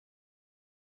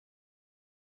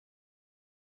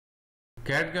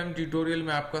CAD tutorial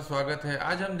में आपका स्वागत है।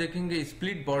 आज हम देखेंगे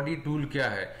स्प्लिट बॉडी टूल क्या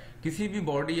है। किसी भी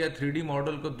बॉडी या 3D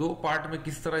मॉडल को दो पार्ट में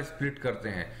किस तरह स्प्लिट करते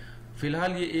हैं।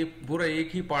 फिलहाल ये पूरा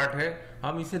एक ही पार्ट है,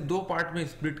 हम इसे दो पार्ट में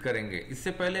स्प्लिट करेंगे।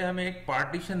 इससे पहले हमें एक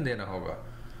पार्टीशन देना होगा।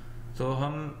 तो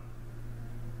हम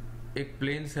एक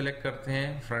प्लेन सेलेक्ट करते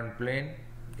हैं, फ्रंट प्लेन,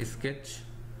 स्केच,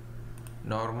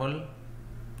 नॉर्मल,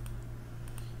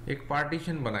 एक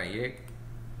पार्टीशन बनाइए,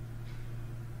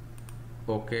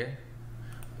 ओके।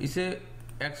 इसे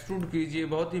एक्सट्रूड कीजिए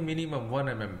बहुत ही मिनिमम 1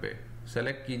 mm पे,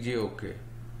 सेलेक्ट कीजिए, ओके।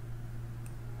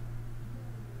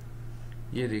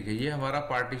 ये देखिए, ये हमारा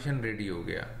पार्टीशन रेडी हो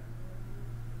गया।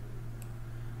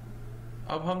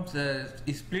 अब हम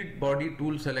स्प्लिट बॉडी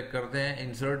टूल सेलेक्ट करते हैं,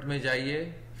 इंसर्ट में जाइए,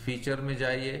 फीचर में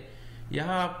जाइए,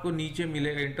 यहां आपको नीचे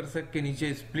मिलेगा, इंटरसेक्ट के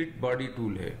नीचे स्प्लिट बॉडी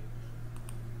टूल है।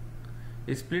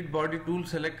 स्प्लिट बॉडी टूल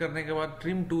सेलेक्ट करने के बाद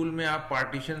ट्रिम टूल में आप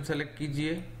पार्टीशन सेलेक्ट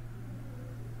कीजिए।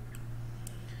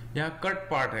 यहाँ कट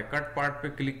पार्ट है, कट पार्ट पे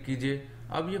क्लिक कीजिए।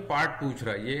 अब ये पार्ट पूछ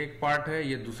रहा है, ये एक पार्ट है,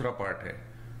 ये दूसरा पार्ट है,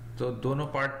 तो दोनों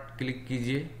पार्ट क्लिक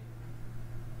कीजिए,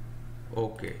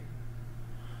 ओके।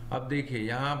 अब देखिए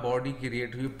यहाँ बॉडी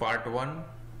क्रिएट हुई, पार्ट 1,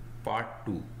 पार्ट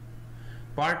 2।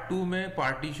 पार्ट 2 में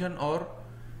पार्टीशन और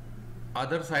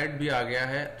अदर साइड भी आ गया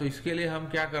है। तो इसके लिए हम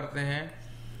क्या करते हैं,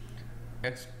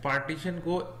 पार्टीशन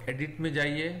को एडिट में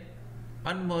जाइए,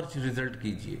 अनमर्ज रिजल्ट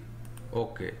कीजिए,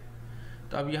 ओके।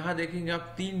 तो अब यहां देखेंगे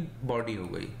आप 3 बॉडी हो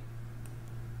गई,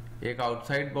 एक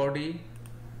आउटसाइड बॉडी,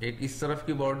 एक इस तरफ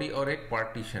की बॉडी और एक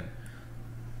पार्टीशन।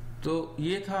 तो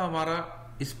ये था हमारा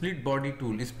split body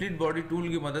tool. Split body tool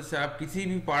की मदद से आप किसी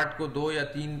भी पार्ट को 2 या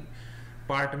 3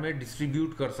 पार्ट में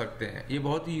डिस्ट्रीब्यूट कर सकते हैं। ये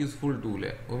बहुत ही यूजफुल टूल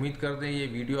है। उम्मीद करते हैं ये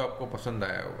वीडियो आपको पसंद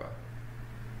आया होगा।